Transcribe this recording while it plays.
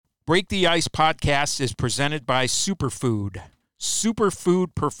Break the Ice podcast is presented by Superfood.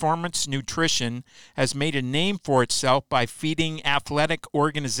 Superfood Performance Nutrition has made a name for itself by feeding athletic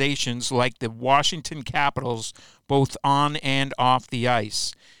organizations like the Washington Capitals both on and off the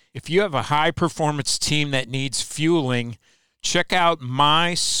ice. If you have a high-performance team that needs fueling, check out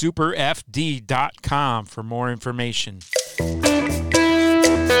mysuperfd.com for more information.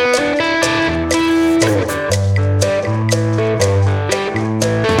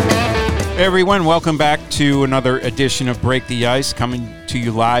 Hey everyone, welcome back to another edition of Break the Ice, coming to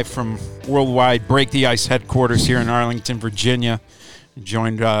you live from worldwide Break the Ice headquarters here in Arlington, Virginia.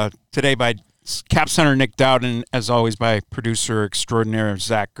 Joined today by Center Nic Dowd, and as always by producer extraordinaire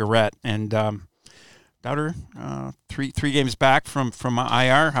Zach Garrett. And Dowder, three games back from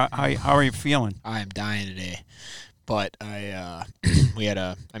IR. How are you feeling? I am dying today, but the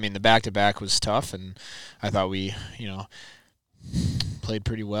back-to-back was tough, and I thought we, played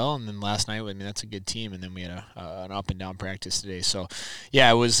pretty well, and then last night, that's a good team, and then we had an up and down practice today. So,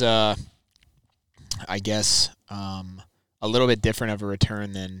 yeah, it was, a little bit different of a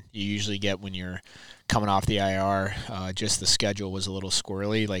return than you usually get when you're coming off the IR. Just the schedule was a little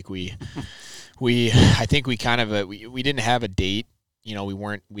squirrely. Like I think we didn't have a date.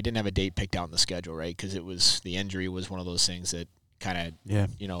 We didn't have a date picked out in the schedule, right? Because the injury was one of those things that kind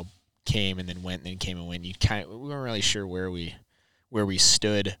of, came and then went, and then came and went. We weren't really sure where we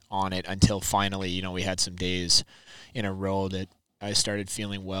stood on it until finally, we had some days in a row that I started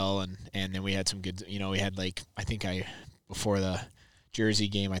feeling well, and then we had some good, we had before the Jersey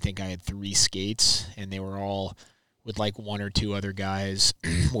game, I think I had 3 skates, and they were all with like 1 or 2 other guys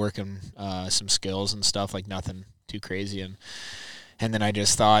working some skills and stuff, like nothing too crazy. And then I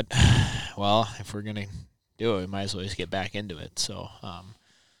just thought, well, if we're going to do it, we might as well just get back into it. So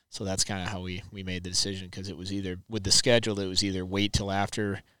that's kind of how we made the decision, because it was either, with the schedule, it was either wait till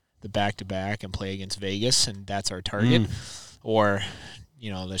after the back-to-back and play against Vegas, and that's our target, or,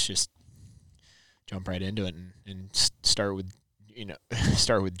 let's just jump right into it and start with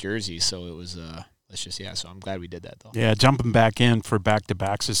Jersey. So it was, so I'm glad we did that, though. Yeah, jumping back in for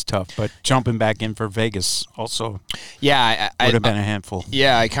back-to-backs is tough, but jumping back in for Vegas also would have been a handful.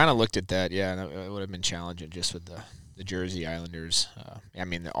 Yeah, I kind of looked at that, and it would have been challenging just with the Jersey Islanders.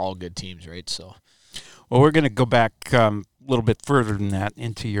 They're all good teams, right? So, well, we're going to go back a little bit further than that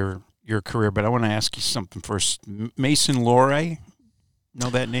into your career, but I want to ask you something first. Mason Lohrei, know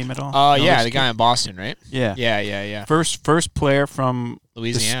that name at all? The guy in Boston, right? Yeah. First player from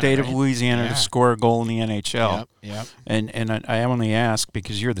Louisiana, the state of Louisiana to score a goal in the NHL. Yep. And I only ask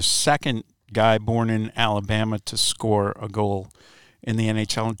because you're the second guy born in Alabama to score a goal in the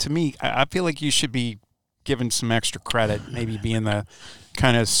NHL. And to me, I feel like you should be given some extra credit, maybe being the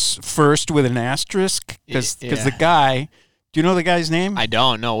kind of first with an asterisk, because the guy, do you know the guy's name? I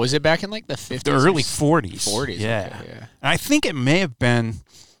don't know. Was it back in like the 50s? The early 40s. 40s, yeah. Okay, yeah. And I think it may have been,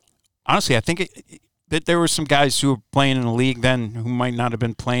 honestly, that there were some guys who were playing in the league then who might not have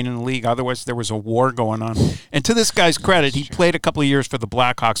been playing in the league. Otherwise, there was a war going on. And to this guy's credit, he played a couple of years for the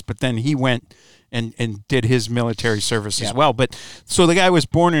Blackhawks, but then he went and did his military service as well. But so the guy was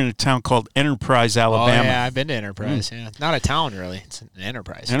born in a town called Enterprise, Alabama. Oh, yeah, I've been to Enterprise, yeah. Not a town, really. It's an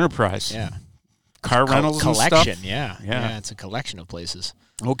enterprise. Enterprise. Yeah. Car rentals collection, and stuff? Yeah, it's a collection of places.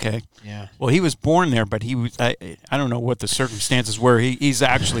 Okay. Yeah. Well, he was born there, but he was, I don't know what the circumstances were. He's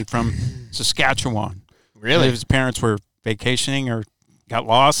actually from Saskatchewan. Really? His parents were vacationing or got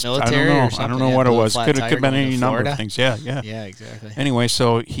lost. Military I don't know. or something? I don't know what it was. Could have been any number Florida? of things. Yeah. Yeah, exactly. Anyway,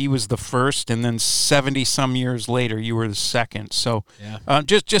 so he was the first, and then 70-some years later, you were the second. So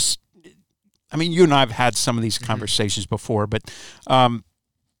just you and I have had some of these conversations before, but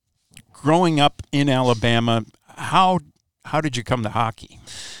growing up in Alabama, how did you come to hockey?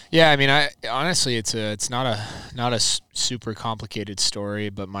 Yeah, I honestly, it's not a super complicated story,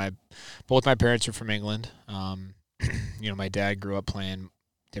 but both my parents are from England. My dad grew up playing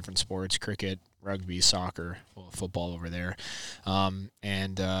different sports, cricket, rugby, soccer, football over there. And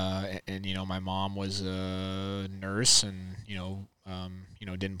my mom was a nurse and,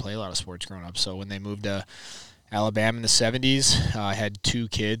 didn't play a lot of sports growing up. So when they moved to Alabama in the 70s, I had 2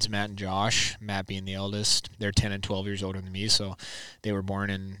 kids, Matt and Josh, Matt being the eldest. They're 10 and 12 years older than me, so they were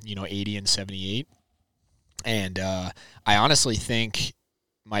born in, 80 and 78. And I honestly think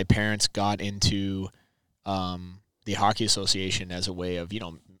my parents got into the Hockey Association as a way of,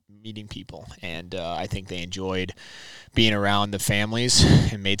 meeting people, and I think they enjoyed being around the families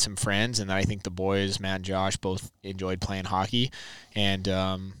and made some friends. And I think the boys, Matt and Josh, both enjoyed playing hockey, and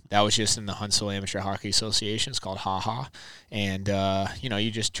that was just in the Huntsville Amateur Hockey Association. It's called HaHa, and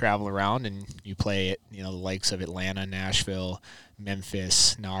you just travel around and you play at the likes of Atlanta, Nashville,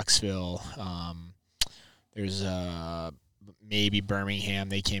 Memphis, Knoxville. There's maybe Birmingham.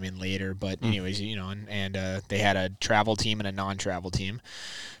 They came in later, but anyways, and they had a travel team and a non-travel team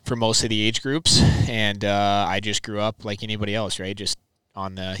for most of the age groups. And I just grew up like anybody else, right? Just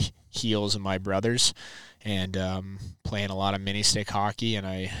on the heels of my brothers, and playing a lot of mini stick hockey, and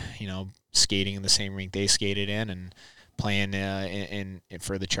I, skating in the same rink they skated in, and playing in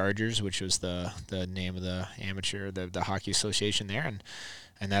for the Chargers, which was the name of the amateur, the hockey association there,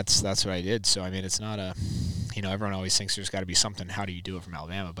 and that's what I did. So I mean, it's not a, everyone always thinks there's got to be something. How do you do it from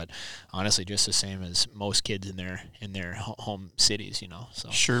Alabama? But honestly, just the same as most kids in their home cities, So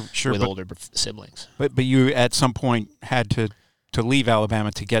sure, with older siblings. But you at some point had to leave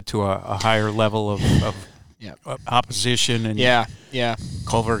Alabama to get to a higher level of opposition and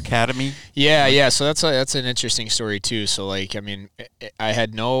Culver Academy. Yeah. So that's an interesting story too. So like, I mean, I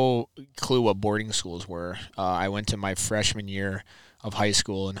had no clue what boarding schools were. I went to my freshman year of high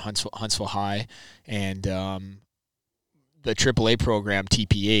school in Huntsville High, and the AAA program,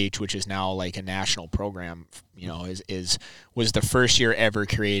 TPH, which is now like a national program, was the first year ever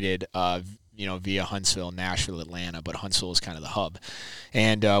created via Huntsville, Nashville, Atlanta, but Huntsville was kind of the hub.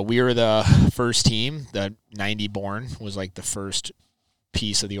 And we were the first team. The 90 born was like the first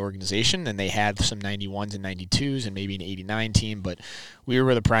piece of the organization, and they had some 91s and 92s and maybe an 89 team, but we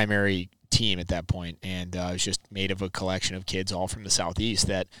were the primary team at that point. And it was just made of a collection of kids all from the Southeast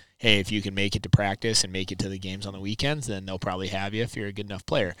that, hey, if you can make it to practice and make it to the games on the weekends, then they'll probably have you if you're a good enough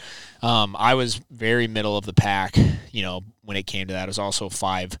player. I was very middle of the pack, when it came to that. I was also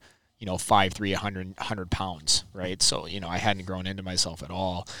 5'3", 100 pounds, right? So, I hadn't grown into myself at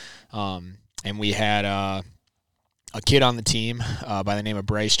all. And we had a kid on the team by the name of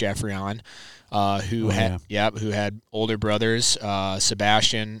Bryce Jeffrion, who had older brothers,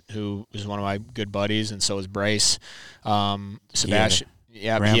 Sebastian, who was one of my good buddies, and so was Bryce. Sebastian,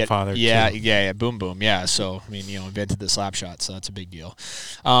 grandfather, boom, boom, yeah. So I mean, invented the slap shot, so that's a big deal.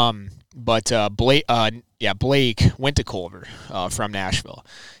 But Blake went to Culver from Nashville,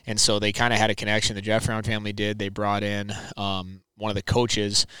 and so they kind of had a connection. The Jeffrion family did. They brought in one of the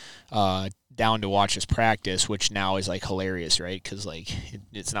coaches down to watch us practice, which now is like hilarious, right? Because like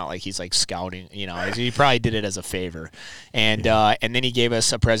it's not like he's like scouting, he probably did it as a favor, and then he gave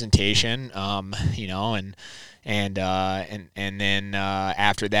us a presentation, and then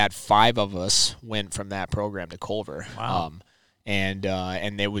after that, 5 of us went from that program to Culver. Wow. And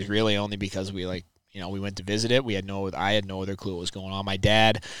it was really only because we we went to visit it. I had no other clue what was going on. My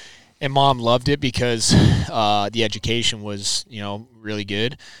dad and mom loved it because the education was, really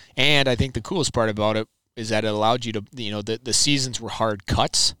good. And I think the coolest part about it is that it allowed you to, the seasons were hard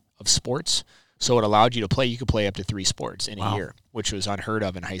cuts of sports. So it allowed you to play. You could play up to 3 sports in a year, which was unheard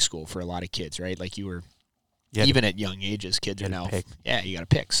of in high school for a lot of kids, right? Like even at young ages, kids are now, you got to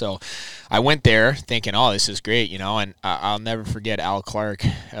pick. So I went there thinking, oh, this is great, and I'll never forget Al Clark.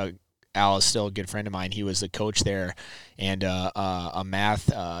 Al is still a good friend of mine. He was the coach there and a math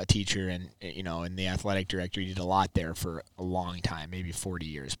teacher and the athletic director. He did a lot there for a long time, maybe 40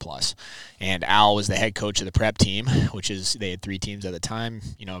 years plus. And Al was the head coach of the prep team, they had 3 teams at the time.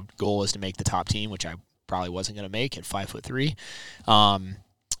 Goal was to make the top team, which I probably wasn't going to make at 5'3".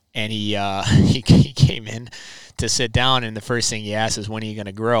 And he came in to sit down, and the first thing he asked is, when are you going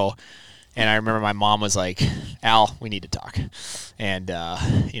to grow? And I remember my mom was like, Al, we need to talk. And,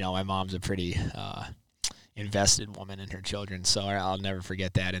 my mom's a pretty invested woman in her children, so I'll never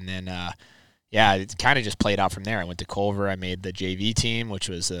forget that. And then, it kind of just played out from there. I went to Culver. I made the JV team, which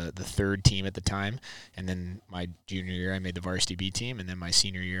was the 3rd team at the time. And then my junior year, I made the varsity B team. And then my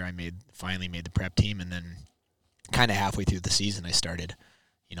senior year, I finally made the prep team. And then kind of halfway through the season, I started,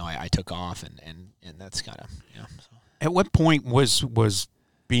 I took off, and that's kind of, So. At what point was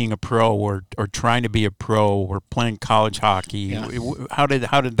being a pro or trying to be a pro or playing college hockey? Yeah. How did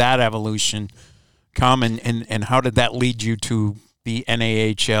that evolution come, and how did that lead you to the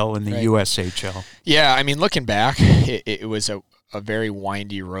NAHL and the USHL? Yeah, I mean, looking back, it was a very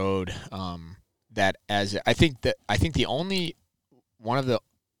windy road.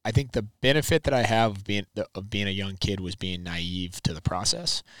 I think the benefit that I have of being a young kid was being naive to the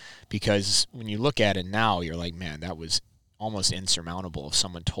process, because when you look at it now, you're like, man, that was almost insurmountable if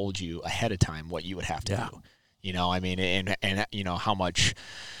someone told you ahead of time what you would have to do. I mean, and how much,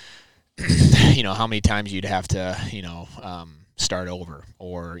 how many times you'd have to, start over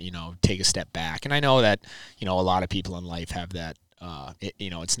or, take a step back. And I know that, a lot of people in life have that,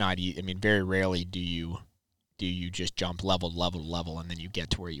 it's not easy. I mean, very rarely do you just jump level, and then you get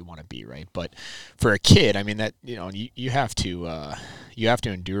to where you want to be, right? But for a kid, I mean, that, you have to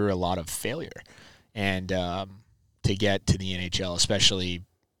endure a lot of failure. And to get to the NHL, especially,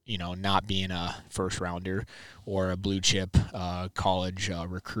 not being a first rounder or a blue chip college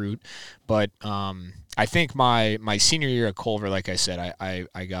recruit. But I think my senior year at Culver, like I said,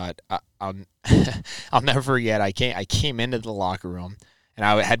 I'll never forget. I came into the locker room, and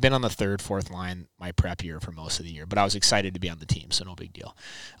I had been on the third, fourth line my prep year for most of the year, but I was excited to be on the team, so no big deal.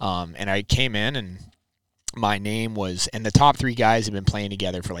 And I came in, and my name was, and the top three guys had been playing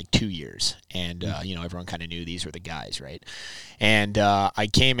together for like 2 years, and everyone kind of knew these were the guys, right? And I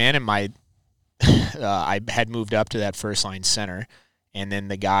came in, and I had moved up to that first line center, and then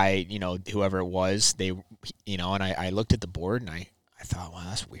the guy, whoever it was, and I looked at the board, and I thought, wow,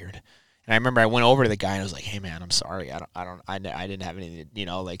 that's weird. And I remember I went over to the guy and I was like, "Hey man, I'm sorry. I didn't have anything,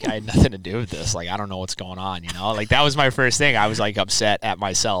 I had nothing to do with this. Like, I don't know what's going on, Like, that was my first thing. I was like upset at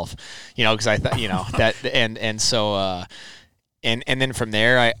myself, because I thought, that, and so, and then from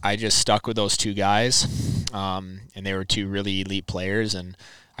there, I just stuck with those two guys, and they were two really elite players, and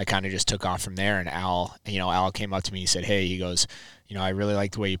I kind of just took off from there. And Al came up to me and he said, "Hey," he goes, "I really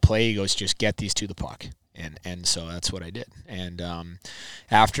like the way you play." He goes, "Just get these to the puck." And so that's what I did. And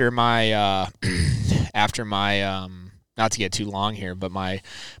after my not to get too long here, but my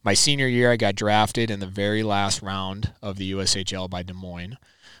senior year, I got drafted in the very last round of the USHL by Des Moines.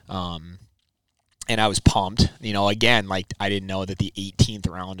 And I was pumped, again, like, I didn't know that the 18th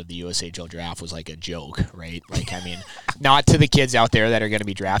round of the USHL draft was like a joke, right? Like, I mean, not to the kids out there that are going to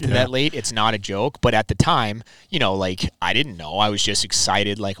be drafted that late. It's not a joke. But at the time, like, I didn't know. I was just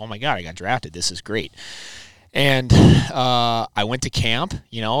excited, like, oh my God, I got drafted. This is great. And I went to camp,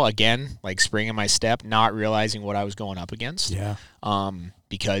 again, like spring in my step, not realizing what I was going up against. Yeah.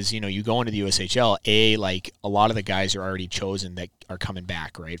 Because, you go into the USHL, like, a lot of the guys are already chosen that are coming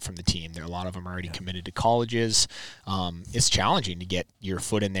back, right, from the team. A lot of them are already committed to colleges. It's challenging to get your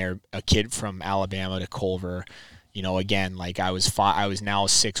foot in there. A kid from Alabama to Culver, again, like, I was now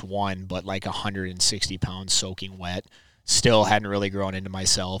 6'1", but like 160 pounds soaking wet. Still hadn't really grown into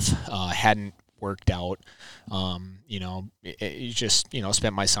myself. Hadn't worked out. It just,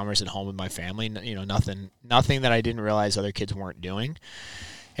 spent my summers at home with my family. Nothing that I didn't realize other kids weren't doing.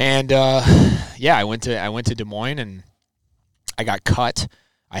 And I went to Des Moines, and I got cut.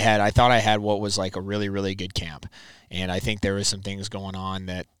 I thought I had what was like a really, really good camp, and I think there was some things going on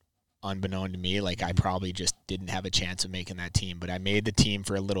that, unbeknown to me, like, I probably just didn't have a chance of making that team. But I made the team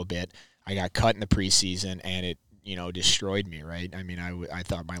for a little bit. I got cut in the preseason, and it destroyed me, right? I mean, I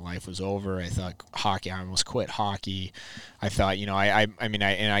thought my life was over. I thought hockey, I almost quit hockey. I thought,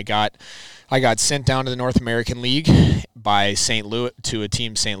 I got sent down to the North American League by St. Louis, to a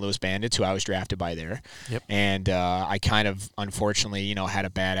team, St. Louis Bandits, who I was drafted by there. Yep. And I kind of, unfortunately, had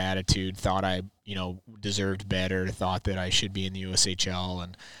a bad attitude, thought I, deserved better, thought that I should be in the USHL,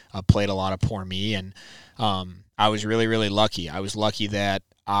 and played a lot of poor me. And I was really, really lucky. I was lucky that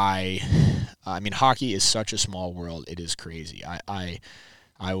I mean, hockey is such a small world. It is crazy. I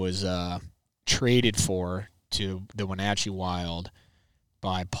was traded to the Wenatchee Wild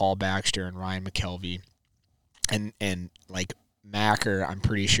by Paul Baxter and Ryan McKelvey. And like, Macker, I'm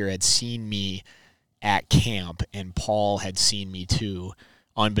pretty sure, had seen me at camp, and Paul had seen me too,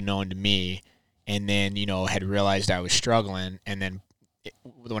 unbeknown to me, and then, had realized I was struggling. And then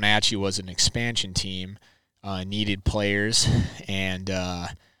Wenatchee was an expansion team, needed players, and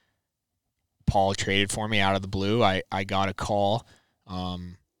Paul traded for me out of the blue. I got a call,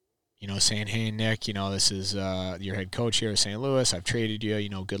 saying, "Hey, Nick, this is your head coach here at St. Louis. I've traded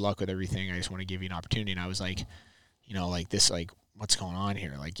you. Good luck with everything. I just want to give you an opportunity." And I was like, like this, like, what's going on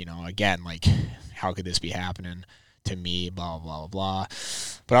here? Like, again, like, how could this be happening to me? Blah, blah, blah, blah.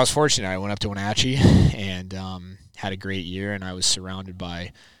 But I was fortunate. I went up to Wenatchee and had a great year, and I was surrounded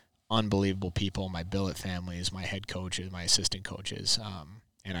by unbelievable people. My billet families, my head coaches, my assistant coaches,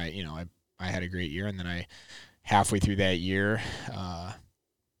 and I had a great year. And then halfway through that year,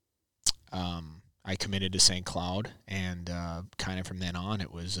 I committed to St. Cloud, and kind of from then on,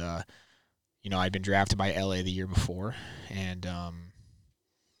 it was, I'd been drafted by LA the year before, and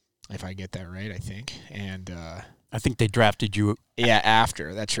if I get that right, I think, and I think they drafted you. Yeah,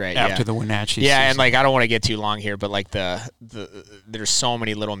 after. That's right. After the Wenatchee season. And like, I don't want to get too long here, but like there's so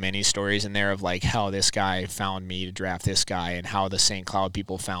many little mini stories in there of like how this guy found me to draft this guy, and how the St. Cloud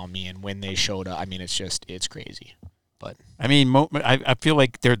people found me, and when they showed up. I mean, it's crazy. But I mean, I feel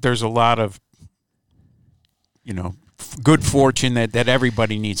like there's a lot of, good fortune that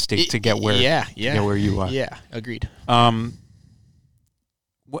everybody needs to get where get where you are. Yeah, agreed.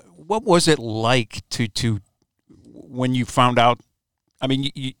 What was it like to when you found out? I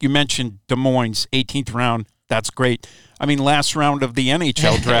mean, you mentioned Des Moines 18th round. That's great. I mean, last round of the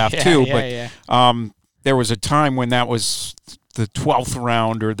NHL draft too. There was a time when that was the 12th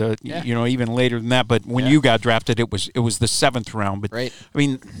round or even later than that. But when you got drafted, it was the 7th round. But right. I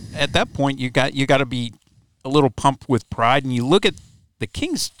mean, at that point, you got to be a little pumped with pride. And you look at the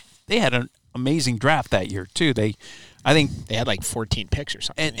Kings; they had an amazing draft that year too. I think they had like 14 picks or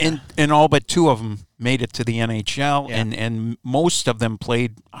something, and all but 2 of them made it to the NHL, and most of them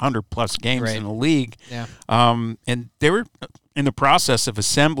played 100+ games in the league. Yeah. And they were in the process of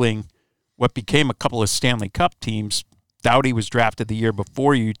assembling what became a couple of Stanley Cup teams. Dowdy was drafted the year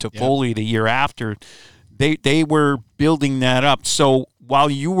before you, Toffoli the year after. They were building that up. So while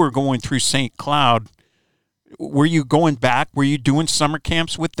you were going through St. Cloud, were you going back? Were you doing summer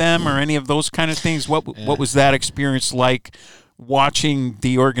camps with them or any of those kind of things? What was that experience like, watching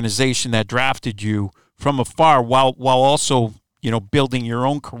the organization that drafted you from afar while also building your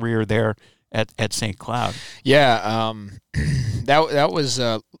own career there at St. Cloud? Yeah, that was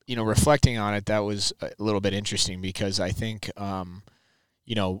reflecting on it, that was a little bit interesting because I think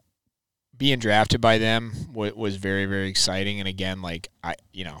being drafted by them was very, very exciting. And again, like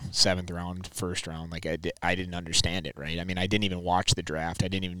 7th round, 1st round, like I didn't understand it, right? I mean, I didn't even watch the draft. I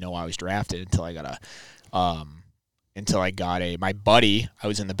didn't even know I was drafted until I got my buddy. I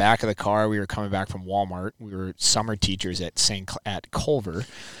was in the back of the car. We were coming back from Walmart. We were summer teachers at Culver.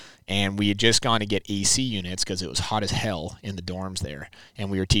 And we had just gone to get AC units because it was hot as hell in the dorms there.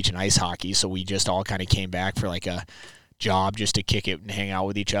 And we were teaching ice hockey. So we just all kind of came back for like a job just to kick it and hang out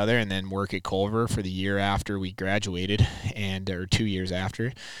with each other, and then work at Culver for the year after we graduated, or 2 years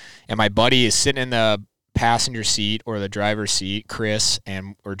after. And my buddy is sitting in the passenger seat or the driver's seat, Chris,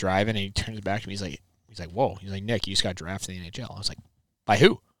 and we're driving, and he turns back to me. He's like, whoa. He's like, Nick, you just got drafted in the NHL. I was like, by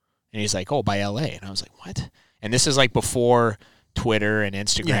who? And he's like, oh, by LA. And I was like, what? And this is like before Twitter and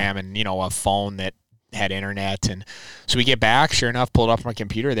Instagram and a phone that had internet. And so we get back, sure enough, pulled up my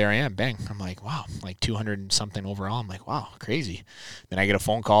computer, there I am, bang. I'm like, wow, like 200 and something overall. I'm like, wow, crazy. Then I get a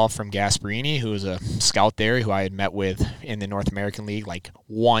phone call from Gasparini, who was a scout there, who I had met with in the North American League like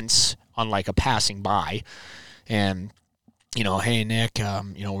once on like a passing by. And hey, Nick,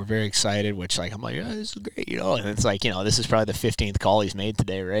 we're very excited, which, like, I'm like, oh, this is great, and it's like, this is probably the 15th call he's made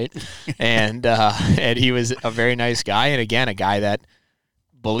today, right? and he was a very nice guy, and again, a guy that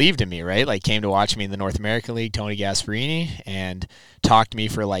believed in me, right? Like, came to watch me in the North American League, Tony Gasparini, and talked to me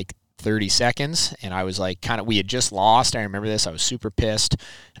for like 30 seconds, and I was like, we had just lost, I remember this, I was super pissed,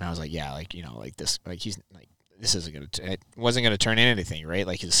 and I was like, yeah, like, like this, like, he's like, this isn't going to, it wasn't going to turn in anything, right?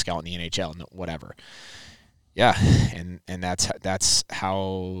 Like, he's a scout in the NHL, no, whatever. Yeah, and that's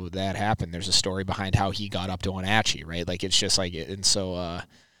how that happened. There's a story behind how he got up to Wenatchee, right? Like, it's just like, and so,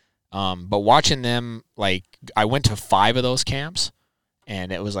 but watching them, like, I went to 5 of those camps,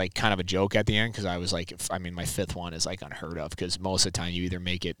 and it was like kind of a joke at the end because I was like, my 5th one is like unheard of because most of the time you either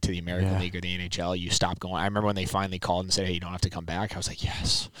make it to the American League or the NHL, you stop going. I remember when they finally called and said, hey, you don't have to come back. I was like,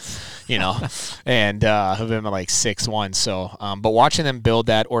 yes, and I've been like 6-1. So, but watching them build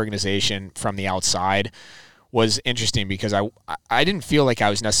that organization from the outside was interesting because I didn't feel like I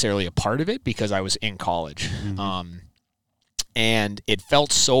was necessarily a part of it because I was in college. Mm-hmm. And it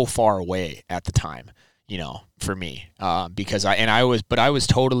felt so far away at the time, for me, because I was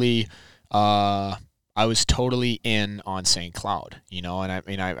totally in on St. Cloud,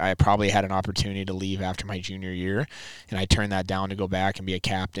 and I probably had an opportunity to leave after my junior year, and I turned that down to go back and be a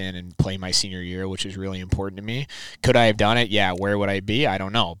captain and play my senior year, which was really important to me. Could I have done it? Yeah. Where would I be? I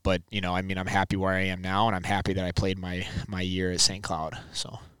don't know. But, I'm happy where I am now, and I'm happy that I played my year at St. Cloud.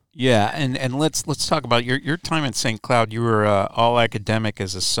 So. Yeah, and let's talk about your time at St. Cloud. You were all academic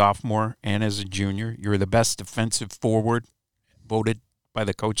as a sophomore and as a junior. You were the best defensive forward, voted by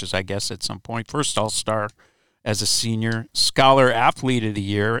the coaches, I guess, at some point. First All-Star as a senior, Scholar Athlete of the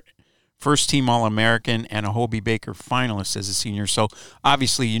Year, first team All-American, and a Hobey Baker finalist as a senior. So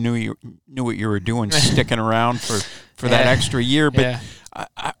obviously you knew what you were doing, sticking around for that extra year. But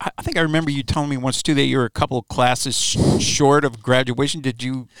I think I remember you telling me once too that you were a couple of classes short of graduation. Did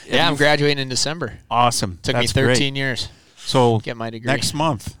you? Yeah, I'm graduating in December. Awesome. Took me 13 years. So get my degree next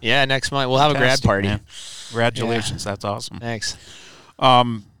month. Yeah, next month we'll have a grad party. Man. Congratulations, that's awesome. Thanks.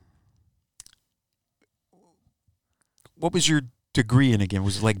 What was your degree in again?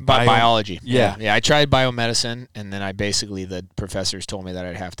 Was it like biology? Yeah. I tried biomedicine, and then the professors told me that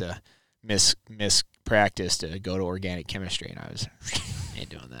I'd have to miss practice to go to organic chemistry, and I was ain't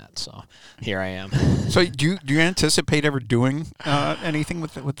doing that. So here I am. So do you anticipate ever doing anything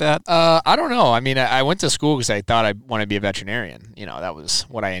with that? I don't know. I mean, I went to school because I thought I wanted to be a veterinarian. You know, that was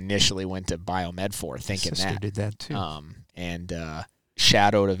what I initially went to biomed for, thinking Sister did that too. And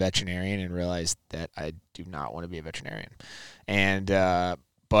shadowed a veterinarian and realized that I do not want to be a veterinarian. And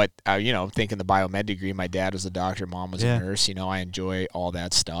but you know, thinking the biomed degree, my dad was a doctor, mom was a nurse. You know, I enjoy all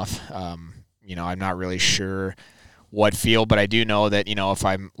that stuff. You know, I'm not really sure what field, but I do know that, you know, if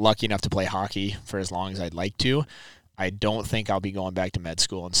I'm lucky enough to play hockey for as long as I'd like to, I don't think I'll be going back to med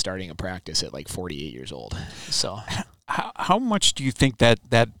school and starting a practice at like 48 years old. So how much do you think that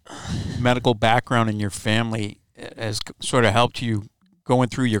medical background in your family has sort of helped you going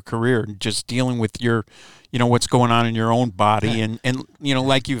through your career and just dealing with your, you know, what's going on in your own body and you know,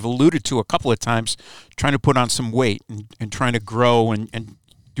 like you've alluded to a couple of times, trying to put on some weight and trying to grow and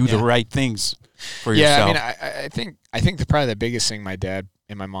do the right things for yourself? Yeah, I mean, I think probably the biggest thing my dad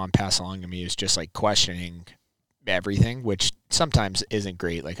and my mom pass along to me is just like questioning everything, which sometimes isn't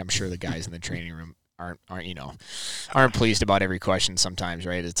great. Like I'm sure the guys in the training room aren't pleased about every question sometimes,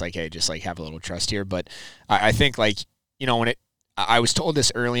 right? It's like, hey, just like have a little trust here. But I think like, you know, I was told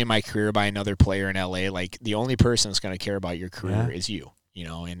this early in my career by another player in LA, like the only person that's going to care about your career is you. You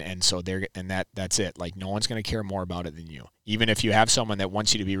know, and so that's it. Like no one's going to care more about it than you. Even if you have someone that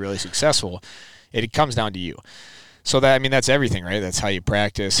wants you to be really successful, it comes down to you. So that, I mean, that's everything, right? That's how you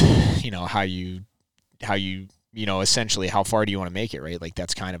practice, you know, how you know, essentially how far do you want to make it, right? Like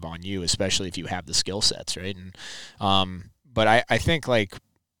that's kind of on you, especially if you have the skill sets, right? And but I think like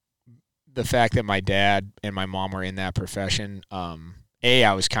the fact that my dad and my mom were in that profession,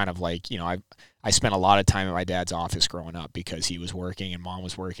 I was kind of like, you know, I spent a lot of time at my dad's office growing up because he was working and mom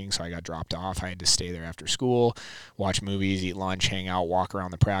was working, so I got dropped off. I had to stay there after school, watch movies, eat lunch, hang out, walk around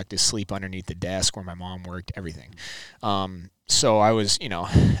the practice, sleep underneath the desk where my mom worked, everything. So I was, you know,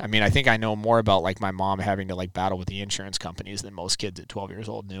 I mean, I think I know more about like my mom having to like battle with the insurance companies than most kids at 12 years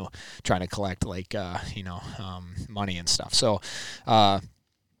old knew, trying to collect like, money and stuff. So,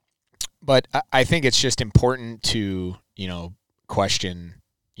 but I think it's just important to, you know, question,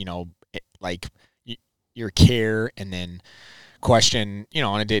 you know, like your care, and then question, you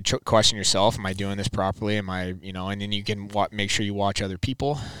know, on a day, question yourself, am I doing this properly? Am I, you know, and then you can make sure you watch other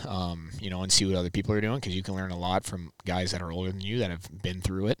people, you know, and see what other people are doing, because you can learn a lot from guys that are older than you that have been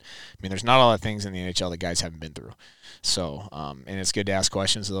through it. I mean, there's not a lot of things in the NHL that guys haven't been through. So, and it's good to ask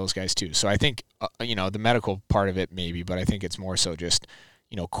questions to those guys too. So I think, you know, the medical part of it maybe, but I think it's more so just,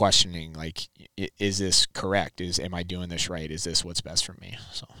 you know, questioning, like, is this correct? Am I doing this right? Is this what's best for me?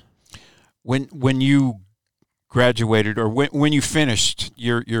 So when you graduated, or when you finished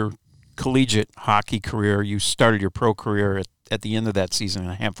your collegiate hockey career, you started your pro career at the end of that season,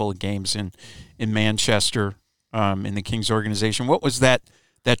 a handful of games in Manchester, in the Kings organization. What was that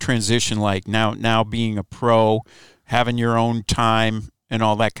transition like? Now being a pro, having your own time and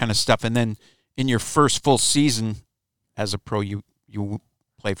all that kind of stuff, and then in your first full season as a pro, you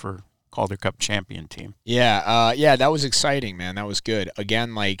play for Calder Cup champion team. Yeah, that was exciting, man. That was good.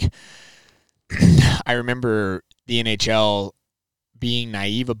 Again, like I remember the NHL being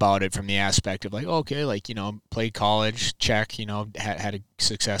naive about it from the aspect of like, okay, like, you know, played college, check, you know, had a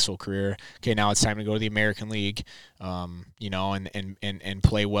successful career. Okay, now it's time to go to the American League, you know, and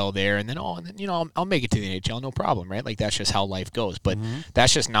play well there, and then you know, I'll make it to the NHL, no problem, right? Like that's just how life goes. But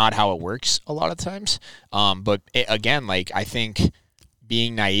that's just not how it works a lot of times. But again, like I think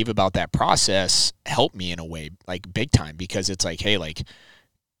being naive about that process helped me in a way, like big time, because it's like, hey, like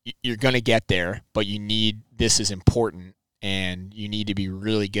you're going to get there, but this is important, and you need to be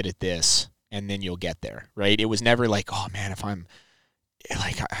really good at this, and then you'll get there, right? It was never like, oh man, if I'm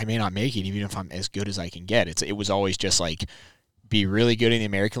like, I may not make it even if I'm as good as I can get. It was always just like, be really good in the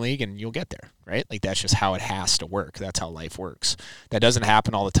American League and you'll get there, right? Like that's just how it has to work. That's how life works. That doesn't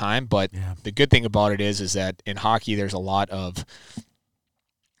happen all the time, but the good thing about it is that in hockey there's a lot of,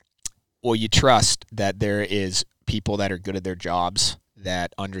 well, you trust that there is people that are good at their jobs,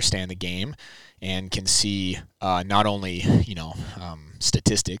 that understand the game and can see not only, you know,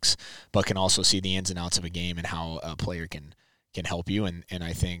 statistics, but can also see the ins and outs of a game and how a player can help you. And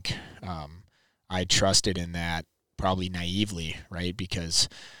I think I trusted in that probably naively, right? Because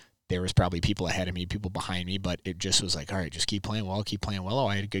there was probably people ahead of me, people behind me, but it just was like, all right, just keep playing well, keep playing well. Oh,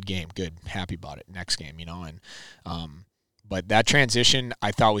 I had a good game. Good. Happy about it. Next game, you know, and but that transition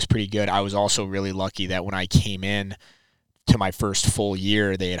I thought was pretty good. I was also really lucky that when I came in to my first full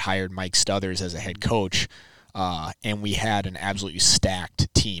year, they had hired Mike Stothers as a head coach, and we had an absolutely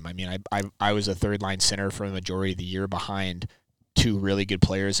stacked team. I mean, I was a third-line center for the majority of the year behind two really good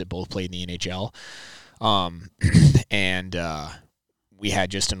players that both played in the NHL. And we had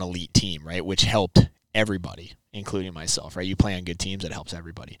just an elite team, right, which helped everybody, including myself, right? You play on good teams, it helps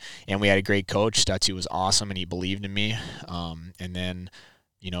everybody. And we had a great coach. Stutzy was awesome, and he believed in me. And then,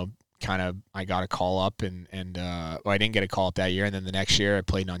 kind of I got a call up, and I didn't get a call up that year. And then the next year I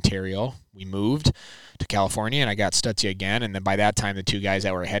played in Ontario. We moved to California, and I got Stutzy again. And then by that time, the two guys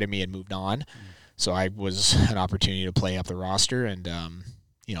that were ahead of me had moved on. So I was an opportunity to play up the roster, and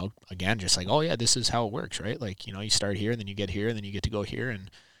again, just like, oh yeah, this is how it works, right? Like, you start here, and then you get here, and then you get to go here,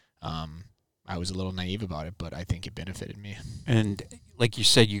 and I was a little naive about it, but I think it benefited me. And like you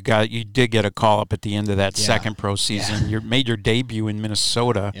said, you did get a call up at the end of that second pro season. You made your debut in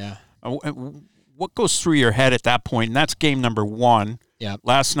Minnesota. Yeah. What goes through your head at that point? And that's game number 1. Yeah.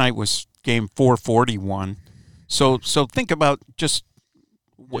 Last night was game 441. So think about just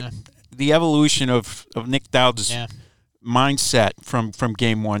the evolution of Nic Dowd's mindset from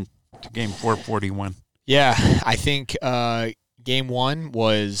game 1 to game 441. Yeah, I think game 1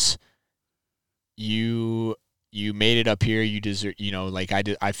 was you made it up here. You deserve,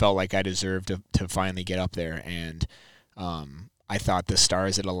 I felt like I deserved to finally get up there, and I thought the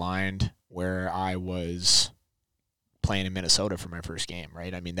stars had aligned where I was playing in Minnesota for my first game,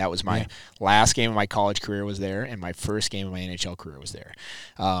 right? I mean, that was my last game of my college career was there, and my first game of my NHL career was there.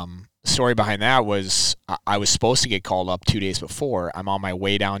 The story behind that was I was supposed to get called up 2 days before. I'm on my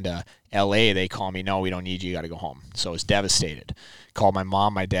way down to L.A. They call me, no, we don't need you. You got to go home. So I was devastated. Called my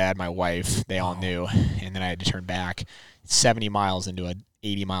mom, my dad, my wife. They all knew. And then I had to turn back 70 miles into an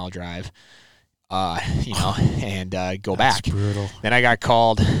 80-mile drive, and go back. That's brutal. Then I got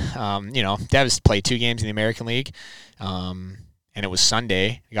called, that was to play 2 games in the American League. And it was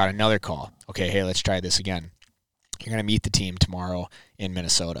Sunday. I got another call. Okay, hey, let's try this again. You're going to meet the team tomorrow in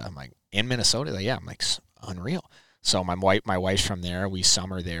Minnesota. I'm like, in Minnesota? Like, yeah. I'm like, unreal. So my wife's from there. We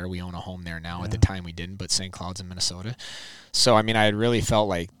summer there. We own a home there now. At the time we didn't, but St. Cloud's in Minnesota. So, I mean, I really felt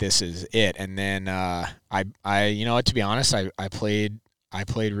like this is it. And then I to be honest, I played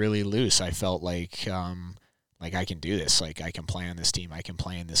really loose. I felt like I can do this. Like, I can play on this team. I can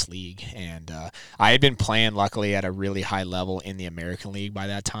play in this league. And I had been playing, luckily, at a really high level in the American League by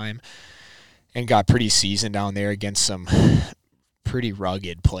that time, and got pretty seasoned down there against some pretty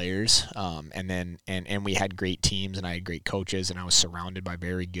rugged players. And we had great teams, and I had great coaches, and I was surrounded by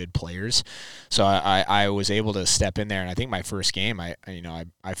very good players. So I was able to step in there, and I think my first game, I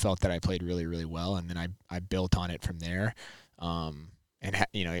felt that I played really, really well, and then I built on it from there.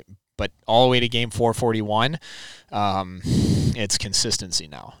 But all the way to game 441, it's consistency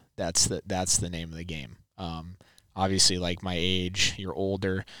now. That's the name of the game. Obviously, like my age, you're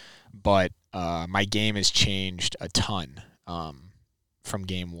older, but my game has changed a ton from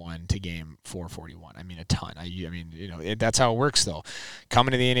game 1 to game 441. I mean, a ton. That's how it works, though.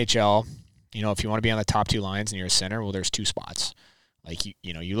 Coming to the NHL, if you want to be on the top 2 lines and you're a center, well, there's 2 spots. Like,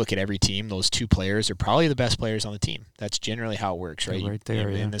 you look at every team, those 2 players are probably the best players on the team. That's generally how it works, right? Right there,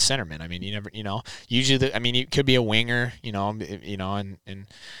 in the centerman. I mean, you never, usually, it could be a winger, and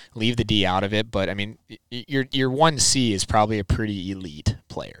leave the D out of it. But, I mean, your 1C is probably a pretty elite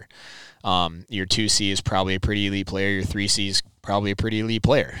player. Your 2C is probably a pretty elite player. Your 3C is probably a pretty elite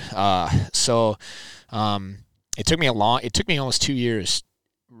player. It took me almost 2 years,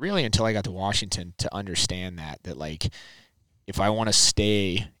 really, until I got to Washington to understand that like, if I want to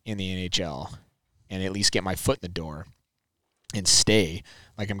stay in the NHL and at least get my foot in the door and stay,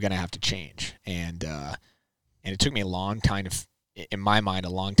 like, I'm going to have to change. And it took me a long time in my mind, a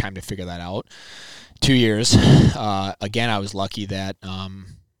long time to figure that out. 2 years. Again, I was lucky that,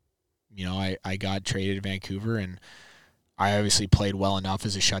 I got traded to Vancouver, and I obviously played well enough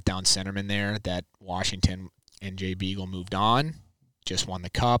as a shutdown centerman there that Washington and Jay Beagle moved on, just won the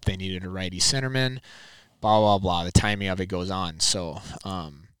cup. They needed a righty centerman. Blah, blah, blah. The timing of it goes on. So,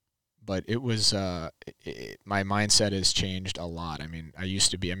 but it was, my mindset has changed a lot. I mean, I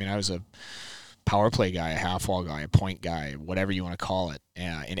was a power play guy, a half wall guy, a point guy, whatever you want to call it,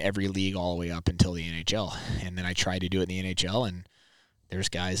 in every league all the way up until the NHL. And then I tried to do it in the NHL, and there's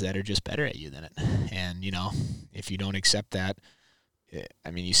guys that are just better at you than it. And, if you don't accept that,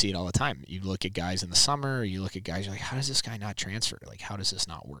 you see it all the time. You look at guys in the summer, you look at guys, you're like, how does this guy not transfer? Like, how does this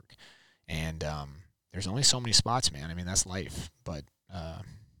not work? And, there's only so many spots, man. I mean, that's life. But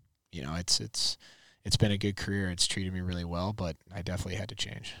it's been a good career. It's treated me really well, but I definitely had to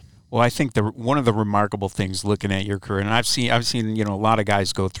change. Well, I think one of the remarkable things looking at your career, and I've seen a lot of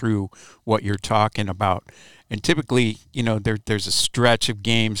guys go through what you're talking about, and typically there's a stretch of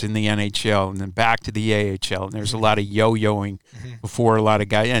games in the NHL and then back to the AHL, and there's a lot of yo-yoing before a lot of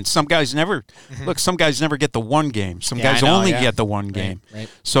guys, and some guys never some guys never get the one game. Some guys only get the one game. Right.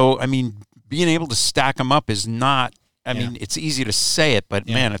 So being able to stack them up is not I mean, it's easy to say it, but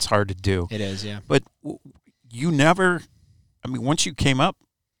man, it's hard to do. It is, yeah. But you never, I mean, once you came up,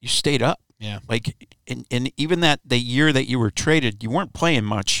 you stayed up. Yeah. Like, and even the year that you were traded, you weren't playing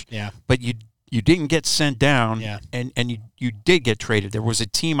much. Yeah. But you didn't get sent down. Yeah. And you did get traded. There was a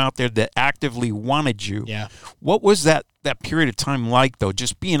team out there that actively wanted you. Yeah. What was that period of time like, though?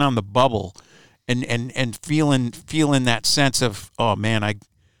 Just being on the bubble and feeling that sense of, oh man,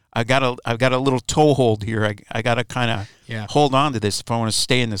 I've got a little toehold here. I got to kind of hold on to this if I want to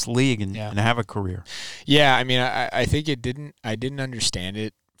stay in this league and have a career. Yeah, I mean, I think I didn't understand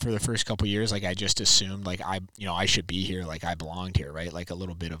it for the first couple of years. Like, I just assumed like I should be here, like I belonged here, right? Like a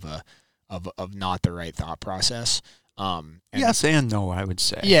little bit of not the right thought process. Yes and no, I would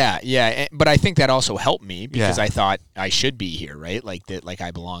say. Yeah, but I think that also helped me because I thought I should be here, right? Like that, like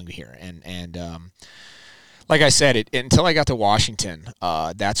I belonged here, and like I said, until I got to Washington,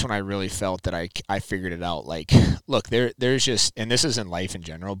 that's when I really felt that I figured it out. Like, look, there's just, and this is in life in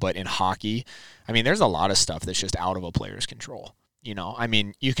general, but in hockey, I mean, there's a lot of stuff that's just out of a player's control. You know, I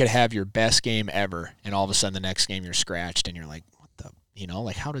mean, you could have your best game ever, and all of a sudden the next game you're scratched, and you're like, what the, you know,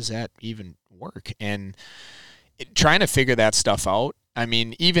 like how does that even work? And trying to figure that stuff out, I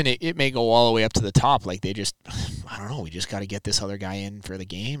mean, even it may go all the way up to the top. Like they just, I don't know, we just got to get this other guy in for the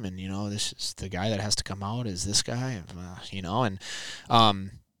game. And, you know, this is the guy that has to come out is this guy, you know, and,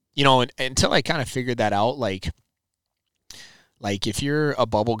 you know, until I kind of figured that out, like if you're a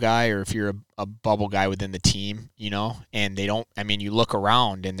bubble guy or if you're a bubble guy within the team, you know, and they don't, I mean, you look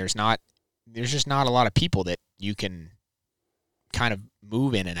around and there's just not a lot of people that you can kind of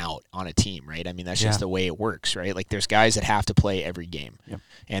move in and out on a team, right? I mean, that's just the way it works, right? Like there's guys that have to play every game. Yep.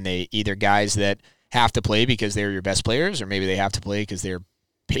 And they either guys that have to play because they're your best players, or maybe they have to play because they're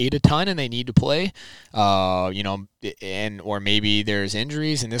paid a ton and they need to play, you know, and, or maybe there's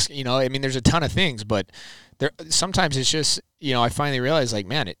injuries and this, you know, I mean, there's a ton of things, but there, sometimes it's just, you know, I finally realized like,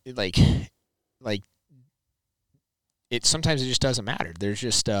 man, sometimes it just doesn't matter. There's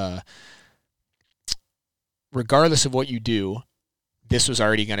just, regardless of what you do, this was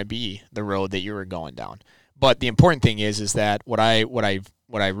already going to be the road that you were going down. But the important thing is that what I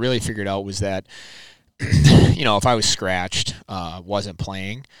really figured out was that, you know, if I was scratched, wasn't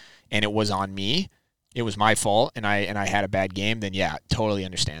playing, and it was on me, it was my fault, and I had a bad game, then yeah, totally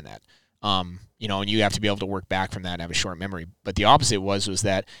understand that. You know, and you have to be able to work back from that and have a short memory. But the opposite was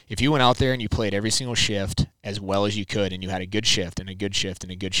that if you went out there and you played every single shift as well as you could, and you had a good shift and a good shift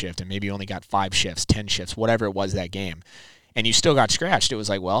and a good shift, and maybe you only got 5 shifts, 10 shifts, whatever it was that game, and you still got scratched, it was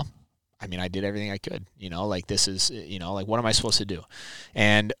like, well, I mean, I did everything I could, you know, like this is, you know, like what am I supposed to do?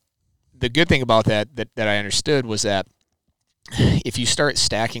 And the good thing about that I understood was that if you start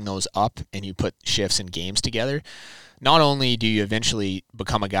stacking those up and you put shifts and games together, not only do you eventually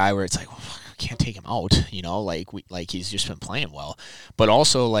become a guy where it's like, well, I can't take him out, you know, like he's just been playing well, but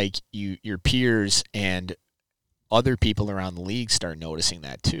also like your peers and other people around the league start noticing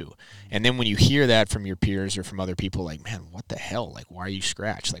that too. And then when you hear that from your peers or from other people, like, man, what the hell? Like, why are you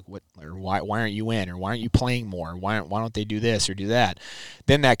scratched? Like, what, or why aren't you in? Or why aren't you playing more? Why don't they do this or do that?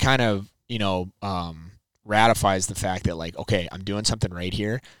 Then that kind of, you know, ratifies the fact that like, okay, I'm doing something right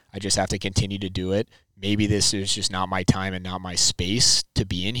here. I just have to continue to do it. Maybe this is just not my time and not my space to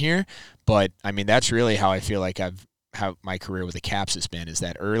be in here. But I mean, that's really how I feel like how my career with the Caps has been, is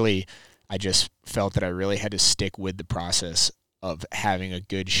that early I just felt that I really had to stick with the process of having a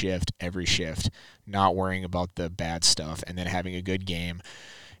good shift every shift, not worrying about the bad stuff, and then having a good game.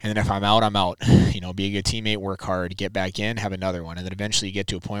 And then if I'm out, I'm out. You know, be a good teammate, work hard, get back in, have another one. And then eventually you get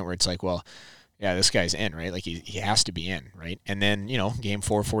to a point where it's like, well, yeah, this guy's in, right? Like he has to be in, right? And then, you know, game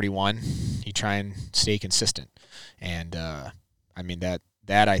 441, you try and stay consistent. And I mean, that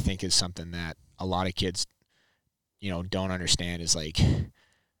I think is something that a lot of kids, you know, don't understand, is like,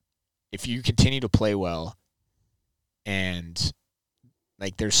 if you continue to play well, and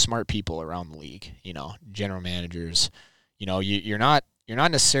like there's smart people around the league, you know, general managers, you know, you're not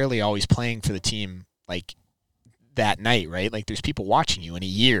necessarily always playing for the team like that night, right? Like there's people watching you in a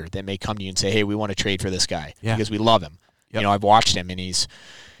year that may come to you and say, hey, we want to trade for this guy because we love him. Yep. You know, I've watched him and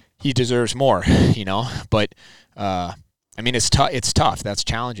he deserves more, you know, but I mean, it's tough. That's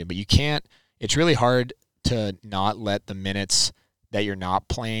challenging, but it's really hard to not let the minutes that you're not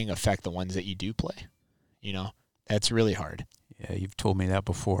playing affect the ones that you do play. You know, that's really hard. Yeah, you've told me that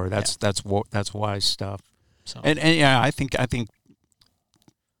before. That's wise stuff. So. And yeah, I think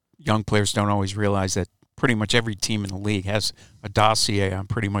young players don't always realize that pretty much every team in the league has a dossier on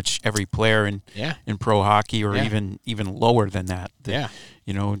pretty much every player in pro hockey, or even lower than that.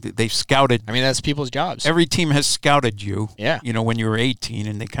 They've scouted. I mean, that's people's jobs. Every team has scouted you. Yeah. When you were 18,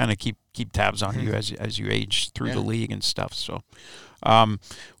 and they kind of keep tabs on you as you age through the league and stuff. So,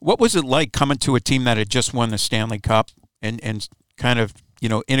 what was it like coming to a team that had just won the Stanley Cup and kind of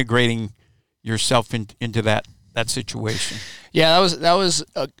integrating yourself into that situation? Yeah, that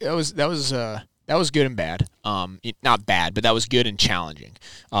was good and bad. Not bad, but that was good and challenging.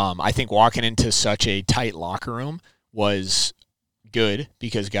 I think walking into such a tight locker room was good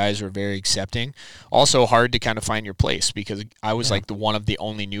because guys were very accepting. Also hard to kind of find your place because I was like the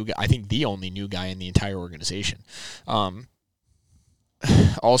only new guy. I think the only new guy in the entire organization.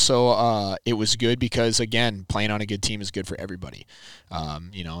 Also, it was good because, again, playing on a good team is good for everybody.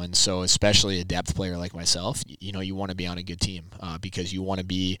 And so especially a depth player like myself, you want to be on a good team because you want to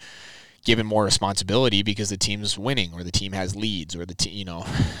be given more responsibility because the team's winning or the team has leads or the team,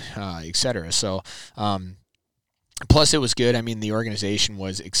 et cetera. So, plus it was good. I mean, the organization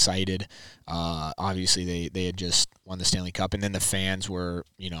was excited. Obviously, they had just won the Stanley Cup, and then the fans were,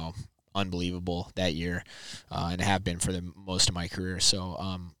 unbelievable that year, and have been for the most of my career. So,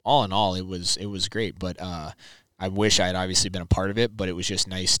 all in all, it was great. But I wish I had obviously been a part of it. But it was just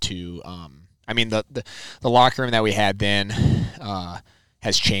nice to. The locker room that we had then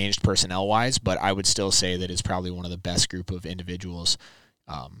has changed personnel wise, but I would still say that it's probably one of the best group of individuals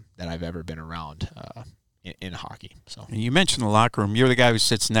that I've ever been around. In hockey. So you mentioned the locker room. You're the guy who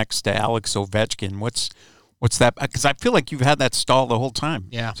sits next to Alex Ovechkin. What's that? Because I feel like you've had that stall the whole time.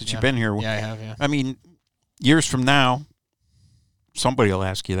 Yeah, since you've been here. Yeah, I have. Yeah. I mean, years from now, somebody will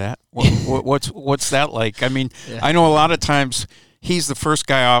ask you that. What's that like? I mean, I know a lot of times he's the first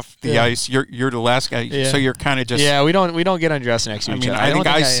guy off the ice. You're the last guy, so you're kind of just. Yeah, we don't get undressed next to each other. I think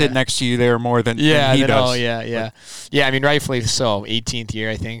I sit next to you there more than he does. Oh, yeah. Yeah, I mean, rightfully so. 18th year,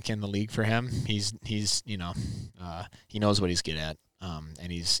 I think, in the league for him. He's he knows what he's good at.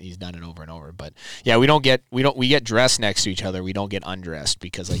 And he's done it over and over. But yeah, we get dressed next to each other. We don't get undressed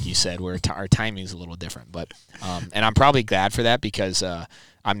because, like you said, our timing is a little different. But and I'm probably glad for that because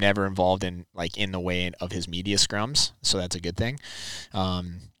I'm never involved in the way of his media scrums, so that's a good thing.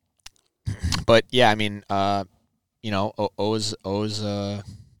 But yeah, I mean, O's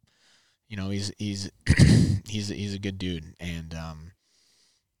he's a good dude, and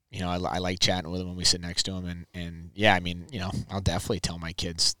I like chatting with him when we sit next to him, and yeah, I mean, I'll definitely tell my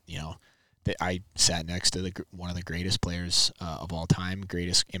kids, that I sat next to one of the greatest players of all time,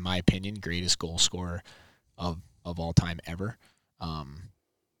 in my opinion, greatest goal scorer of all time ever.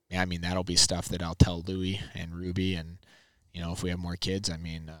 Yeah, I mean, that'll be stuff that I'll tell Louie and Ruby, and if we have more kids, I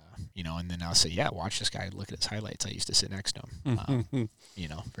mean, and then I'll say, yeah, watch this guy, look at his highlights. I used to sit next to him,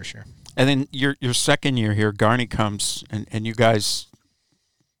 for sure. And then your second year here, Garney comes, and you guys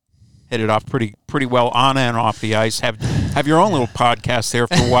hit it off pretty well on and off the ice. Have your own little podcast there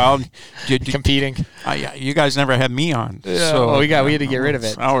for a while. Competing. Yeah, you guys never had me on. So we had to get rid of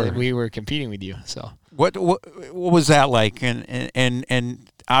it. We were competing with you. So what was that like? And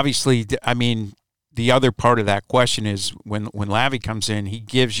obviously, I mean, the other part of that question is when Lavi comes in, he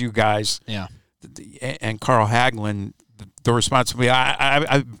gives you guys and Carl Hagelin the responsibility.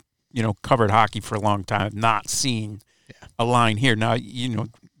 I've covered hockey for a long time. I've not seen a line here. Now,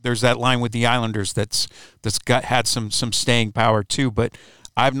 there's that line with the Islanders that's had some staying power too, but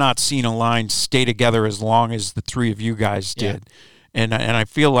I've not seen a line stay together as long as the three of you guys did. And I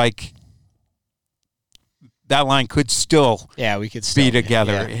feel like that line could still we could still be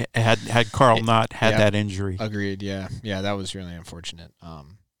together had Carl not had that injury. Agreed. Yeah, that was really unfortunate.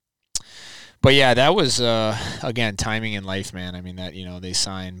 But yeah, that was again timing in life, man. I mean that they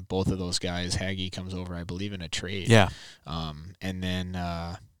signed both of those guys. Haggy comes over, I believe, in a trade. Yeah.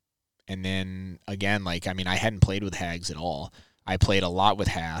 And then again, I hadn't played with Hags at all. I played a lot with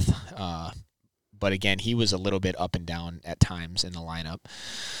Hath, but again, he was a little bit up and down at times in the lineup.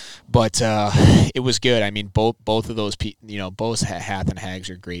 But it was good. I mean, both of those, both Hath and Hags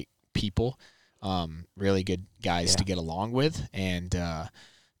are great people, really good guys to get along with, and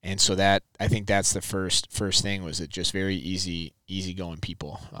so that I think that's the first thing was it just very easygoing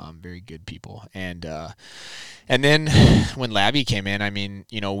people, very good people, and then when Labby came in, I mean,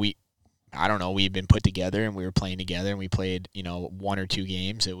 we'd been put together and we were playing together and we played, one or two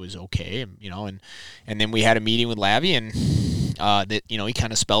games. It was okay, and then we had a meeting with Labby and that he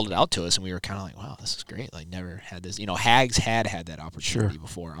kind of spelled it out to us and we were kind of like, wow, this is great. Never had this. Hags had that opportunity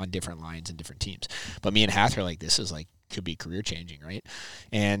before on different lines and different teams, but me and Hath are like, this is could be career changing, right?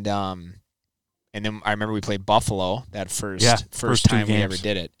 And and then I remember we played Buffalo that first time we ever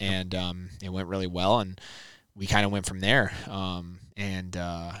did it, and it went really well, and we kind of went from there. I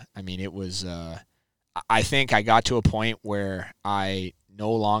mean, it was. I think I got to a point where I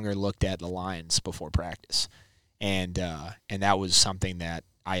no longer looked at the lines before practice, and that was something that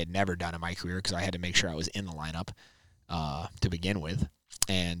I had never done in my career because I had to make sure I was in the lineup to begin with,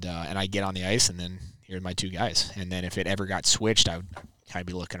 and I get on the ice, and then here's my two guys, and then if it ever got switched, I would kind of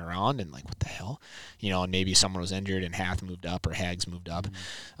be looking around and like, what the hell, and maybe someone was injured and Hath moved up or Hags moved up,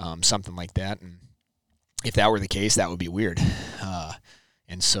 something like that, and if that were the case, that would be weird,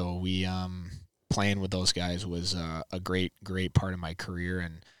 and so we playing with those guys was a great part of my career,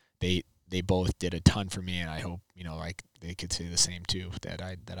 and they both did a ton for me, and I hope like they could say the same too, that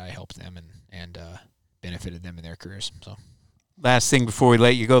I helped them and benefited them in their careers. So, last thing before we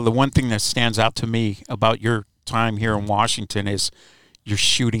let you go, the one thing that stands out to me about your time here in Washington is your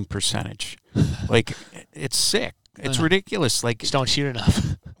shooting percentage. Like, it's sick. It's ridiculous. Like, just don't shoot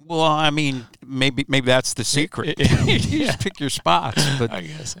enough. Well, I mean, maybe that's the secret. You just pick your spots. But I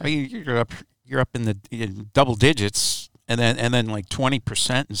guess. I mean, you're up in double digits, and then like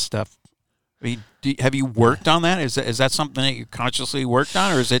 20% and stuff. I mean, have you worked on that? Is that something that you consciously worked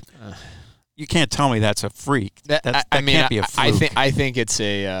on, or is it? You can't tell me that's a freak. That can't be a fluke. I think it's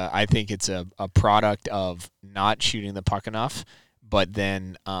a product of not shooting the puck enough, but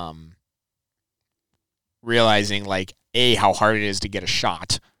then realizing like how hard it is to get a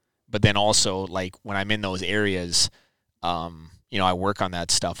shot, but then also like when I'm in those areas, I work on that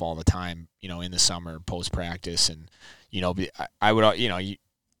stuff all the time. In the summer, post practice, and I would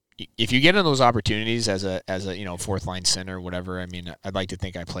if you get in those opportunities as a fourth line center or whatever, I mean, I'd like to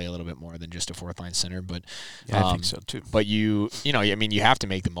think I play a little bit more than just a fourth line center, but yeah, I think so too. But you have to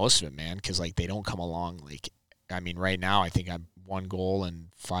make the most of it, man, because like they don't come along. Like, I mean, right now I think I'm 1 goal in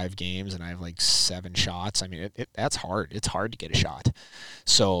 5 games, and I have like 7 shots. I mean, that's hard. It's hard to get a shot.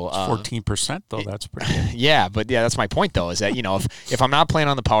 So 14% though, that's pretty good. Yeah, but that's my point though, is that if I'm not playing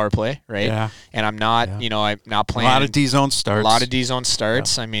on the power play, right? Yeah. And I'm not, I'm not playing a lot of D zone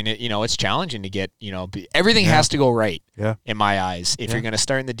starts. Yeah. I mean, it's challenging to get, everything has to go right. Yeah. In my eyes, if you're going to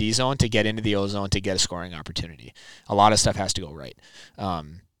start in the D zone to get into the O zone to get a scoring opportunity, a lot of stuff has to go right.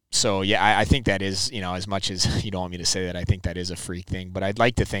 So, yeah, I think that is, as much as you don't want me to say that, I think that is a freak thing. But I'd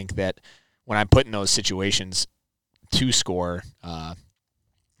like to think that when I'm put in those situations to score, I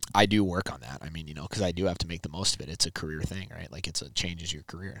do work on that. I mean, because I do have to make the most of it. It's a career thing, right? Like, it changes your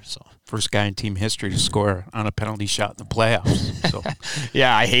career. So first guy in team history to score on a penalty shot in the playoffs. So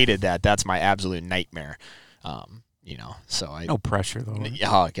yeah, I hated that. That's my absolute nightmare. So no pressure, though. Right?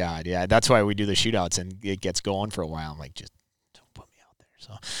 Oh, God, yeah. That's why we do the shootouts, and it gets going for a while. I'm like, just put me out there.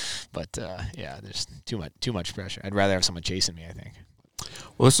 So, but there's too much pressure. I'd rather have someone chasing me, I think.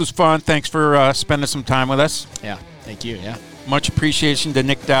 Well, this was fun. Thanks for spending some time with us. Yeah, thank you. Yeah, much appreciation to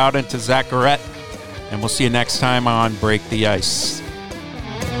Nic Dowd and to Zach Garrett, and we'll see you next time on Break the Ice.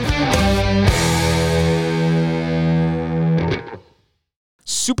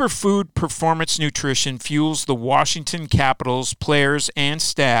 Superfood Performance Nutrition fuels the Washington Capitals players and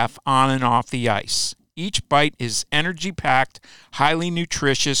staff on and off the ice. Each bite is energy-packed, highly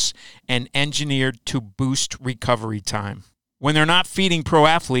nutritious, and engineered to boost recovery time. When they're not feeding pro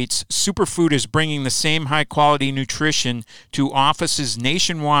athletes, Superfood is bringing the same high-quality nutrition to offices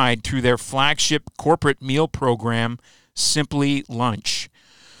nationwide through their flagship corporate meal program, Simply Lunch.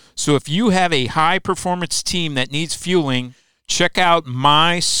 So if you have a high-performance team that needs fueling, check out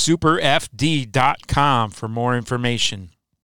mysuperfd.com for more information.